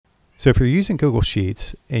So if you're using Google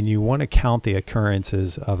Sheets and you want to count the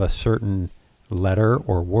occurrences of a certain letter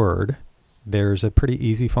or word, there's a pretty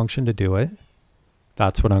easy function to do it.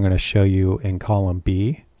 That's what I'm going to show you in column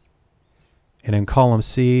B. And in column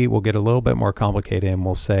C, we'll get a little bit more complicated and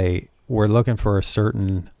we'll say we're looking for a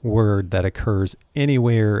certain word that occurs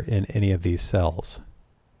anywhere in any of these cells.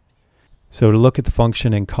 So to look at the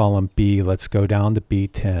function in column B, let's go down to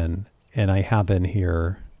B10, and I have in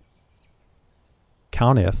here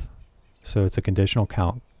countif. So it's a conditional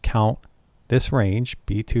count. Count this range,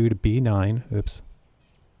 B2 to B9, oops,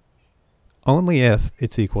 only if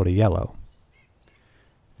it's equal to yellow.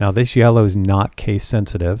 Now this yellow is not case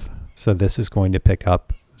sensitive, so this is going to pick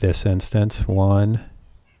up this instance, 1,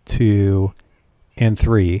 2, and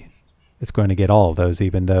 3. It's going to get all of those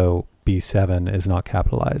even though B7 is not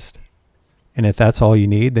capitalized. And if that's all you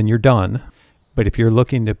need, then you're done. But if you're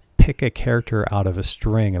looking to pick a character out of a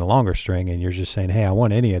string and a longer string, and you're just saying, hey, I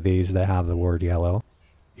want any of these that have the word yellow,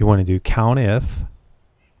 you want to do countif,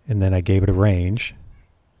 and then I gave it a range.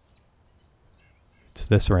 It's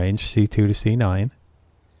this range, C2 to C9.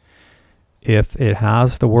 If it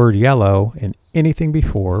has the word yellow and anything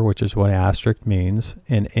before, which is what asterisk means,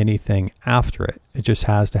 and anything after it, it just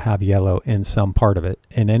has to have yellow in some part of it,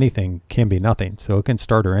 and anything can be nothing, so it can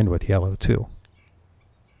start or end with yellow too.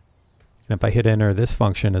 And if I hit enter, this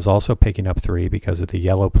function is also picking up 3 because of the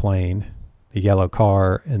yellow plane, the yellow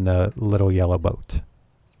car, and the little yellow boat.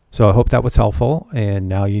 So I hope that was helpful, and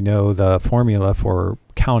now you know the formula for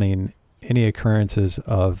counting any occurrences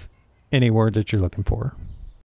of any word that you're looking for.